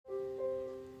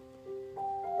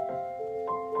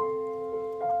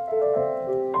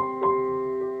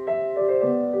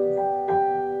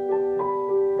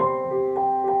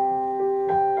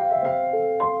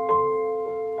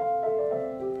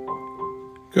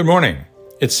Good morning.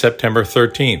 It's September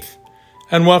 13th,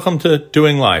 and welcome to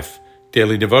Doing Life,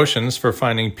 daily devotions for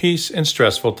finding peace in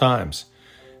stressful times.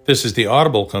 This is the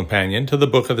audible companion to the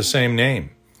book of the same name.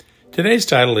 Today's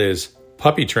title is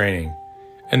Puppy Training,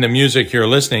 and the music you're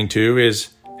listening to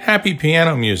is happy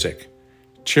piano music,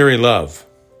 cheery love.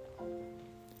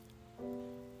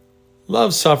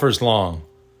 Love suffers long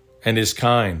and is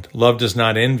kind. Love does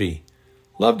not envy.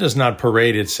 Love does not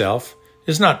parade itself,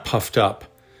 is not puffed up,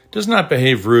 does not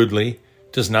behave rudely,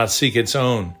 does not seek its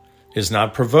own, is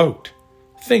not provoked,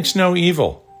 thinks no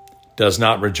evil, does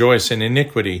not rejoice in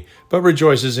iniquity, but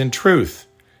rejoices in truth,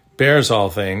 bears all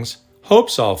things,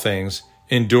 hopes all things,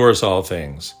 endures all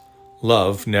things.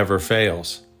 Love never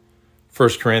fails. 1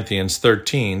 Corinthians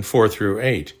 13,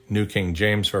 4-8, New King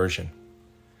James Version.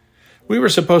 We were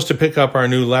supposed to pick up our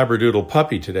new Labradoodle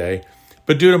puppy today,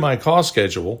 but due to my call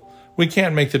schedule, we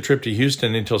can't make the trip to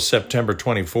Houston until September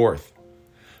 24th.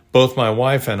 Both my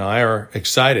wife and I are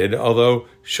excited, although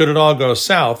should it all go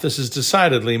south, this is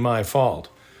decidedly my fault.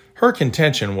 Her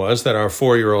contention was that our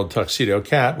 4-year-old tuxedo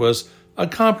cat was a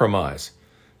compromise,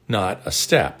 not a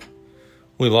step.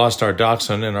 We lost our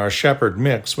dachshund and our shepherd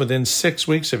mix within 6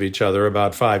 weeks of each other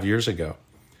about 5 years ago.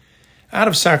 Out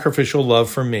of sacrificial love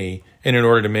for me, and in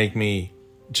order to make me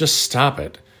just stop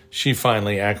it, she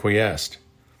finally acquiesced.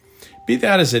 Be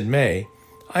that as it may,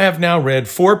 I have now read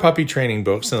 4 puppy training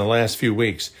books in the last few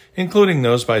weeks, including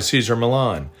those by Cesar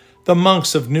Millan, The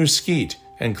Monks of New Skeet,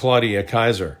 and Claudia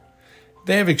Kaiser.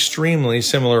 They have extremely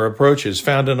similar approaches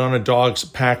founded on a dog's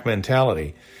pack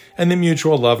mentality and the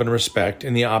mutual love and respect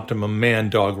in the optimum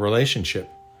man-dog relationship.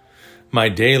 My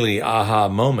daily aha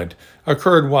moment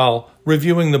occurred while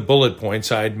reviewing the bullet points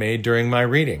I had made during my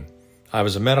reading. I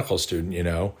was a medical student, you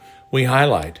know. We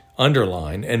highlight,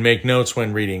 underline, and make notes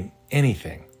when reading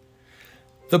anything.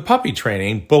 The puppy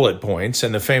training bullet points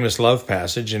and the famous love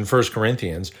passage in 1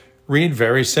 Corinthians read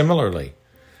very similarly.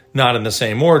 Not in the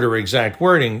same order or exact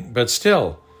wording, but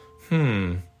still,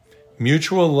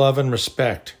 mutual love and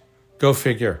respect. Go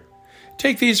figure.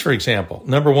 Take these for example.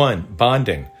 Number 1,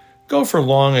 bonding. Go for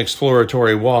long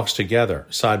exploratory walks together,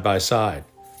 side by side.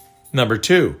 Number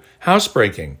 2,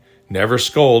 housebreaking. Never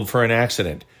scold for an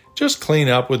accident. Just clean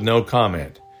up with no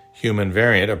comment. Human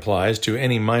variant applies to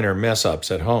any minor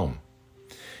mess-ups at home.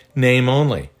 Name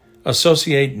only.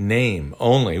 Associate name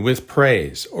only with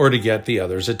praise or to get the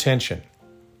other's attention.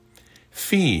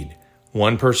 Feed.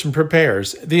 One person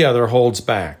prepares, the other holds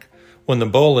back. When the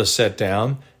bowl is set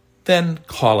down, then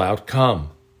call out come.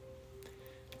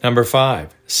 Number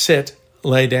 5. Sit,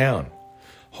 lay down.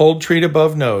 Hold treat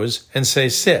above nose and say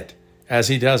sit as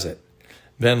he does it.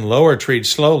 Then lower treat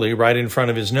slowly right in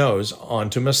front of his nose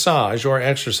onto massage or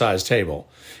exercise table.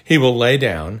 He will lay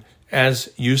down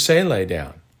as you say lay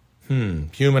down.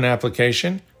 Human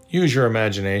application? Use your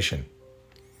imagination.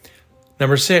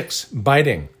 Number 6,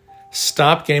 biting.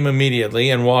 Stop game immediately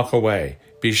and walk away.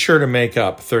 Be sure to make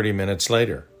up 30 minutes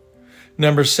later.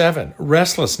 Number 7,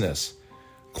 restlessness.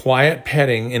 Quiet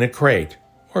petting in a crate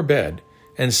or bed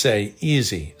and say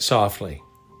easy softly.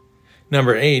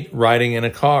 Number 8, riding in a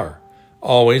car.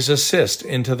 Always assist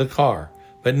into the car,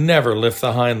 but never lift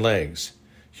the hind legs.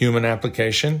 Human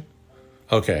application?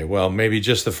 Okay, well, maybe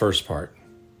just the first part.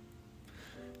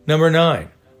 Number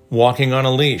 9, walking on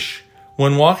a leash.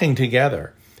 When walking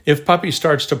together, if puppy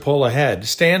starts to pull ahead,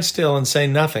 stand still and say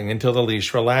nothing until the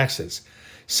leash relaxes.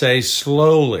 Say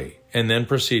slowly and then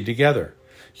proceed together.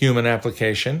 Human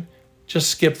application, just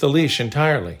skip the leash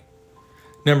entirely.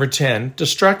 Number 10,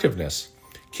 destructiveness.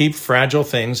 Keep fragile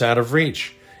things out of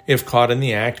reach. If caught in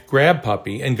the act, grab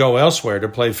puppy and go elsewhere to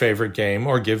play favorite game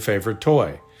or give favorite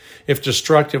toy. If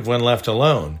destructive when left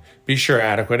alone, be sure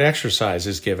adequate exercise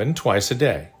is given twice a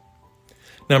day.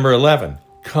 Number 11,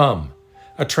 come.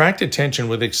 Attract attention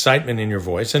with excitement in your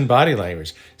voice and body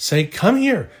language. Say, come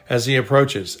here, as he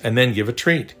approaches, and then give a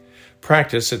treat.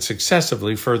 Practice at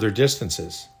successively further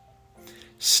distances.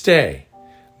 Stay.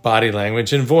 Body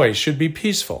language and voice should be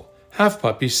peaceful. Have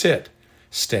puppy sit.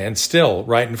 Stand still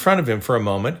right in front of him for a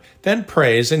moment, then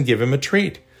praise and give him a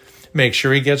treat. Make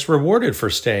sure he gets rewarded for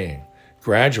staying.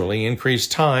 Gradually increase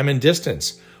time and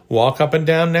distance. Walk up and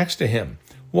down next to him.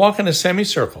 Walk in a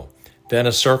semicircle, then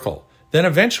a circle, then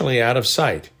eventually out of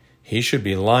sight. He should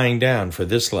be lying down for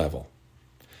this level.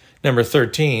 Number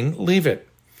 13, leave it.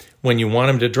 When you want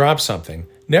him to drop something,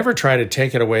 never try to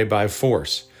take it away by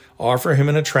force. Offer him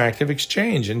an attractive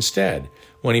exchange instead.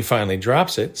 When he finally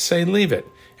drops it, say leave it,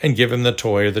 and give him the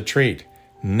toy or the treat.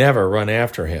 Never run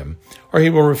after him, or he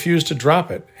will refuse to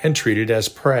drop it and treat it as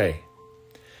prey.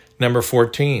 Number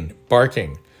 14,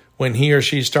 barking. When he or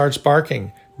she starts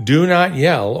barking, do not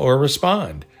yell or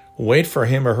respond. Wait for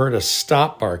him or her to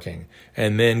stop barking,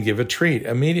 and then give a treat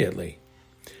immediately.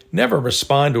 Never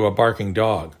respond to a barking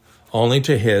dog, only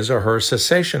to his or her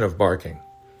cessation of barking.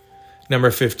 Number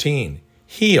 15,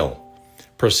 heel.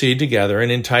 Proceed together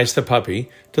and entice the puppy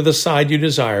to the side you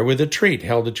desire with a treat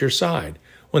held at your side.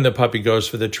 When the puppy goes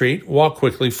for the treat, walk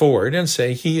quickly forward and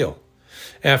say heel.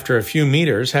 After a few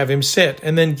meters, have him sit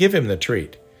and then give him the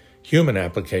treat. Human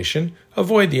application,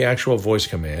 avoid the actual voice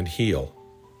command heel.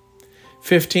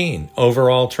 15.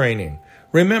 Overall training.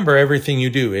 Remember, everything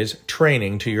you do is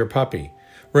training to your puppy.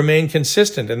 Remain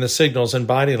consistent in the signals and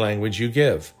body language you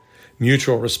give.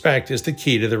 Mutual respect is the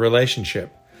key to the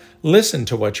relationship. Listen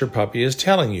to what your puppy is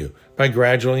telling you by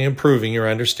gradually improving your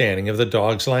understanding of the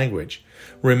dog's language.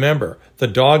 Remember, the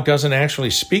dog doesn't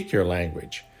actually speak your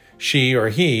language. She or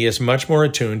he is much more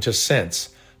attuned to sense,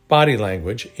 body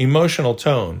language, emotional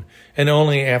tone, and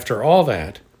only after all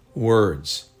that,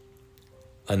 words.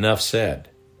 Enough said.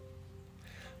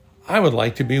 I would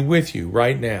like to be with you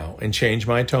right now and change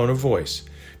my tone of voice,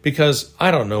 because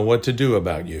I don't know what to do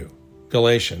about you.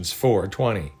 Galatians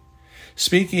 4:20.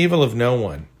 Speak evil of no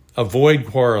one. Avoid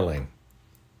quarreling.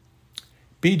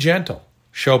 Be gentle.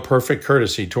 Show perfect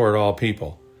courtesy toward all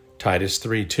people. Titus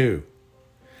 3:2.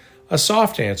 A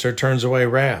soft answer turns away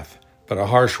wrath, but a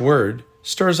harsh word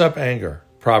stirs up anger.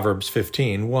 Proverbs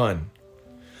 15:1.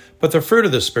 But the fruit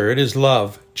of the Spirit is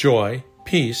love, joy,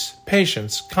 peace,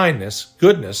 patience, kindness,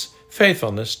 goodness,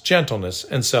 faithfulness, gentleness,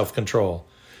 and self-control.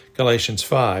 Galatians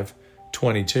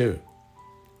 5:22.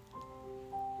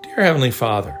 Dear Heavenly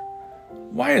Father,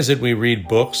 why is it we read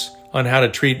books on how to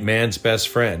treat man's best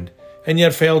friend and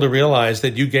yet fail to realize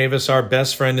that you gave us our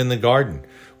best friend in the garden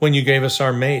when you gave us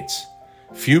our mates?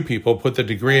 Few people put the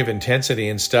degree of intensity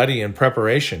in study and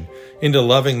preparation into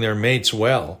loving their mates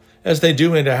well as they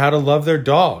do into how to love their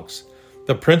dogs.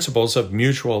 The principles of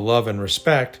mutual love and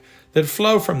respect that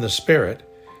flow from the Spirit,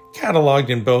 cataloged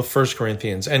in both 1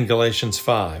 Corinthians and Galatians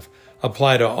 5,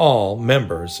 apply to all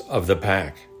members of the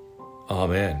pack.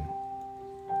 Amen.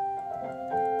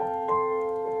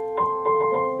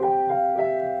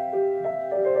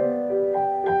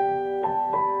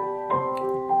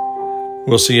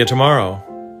 We'll see you tomorrow.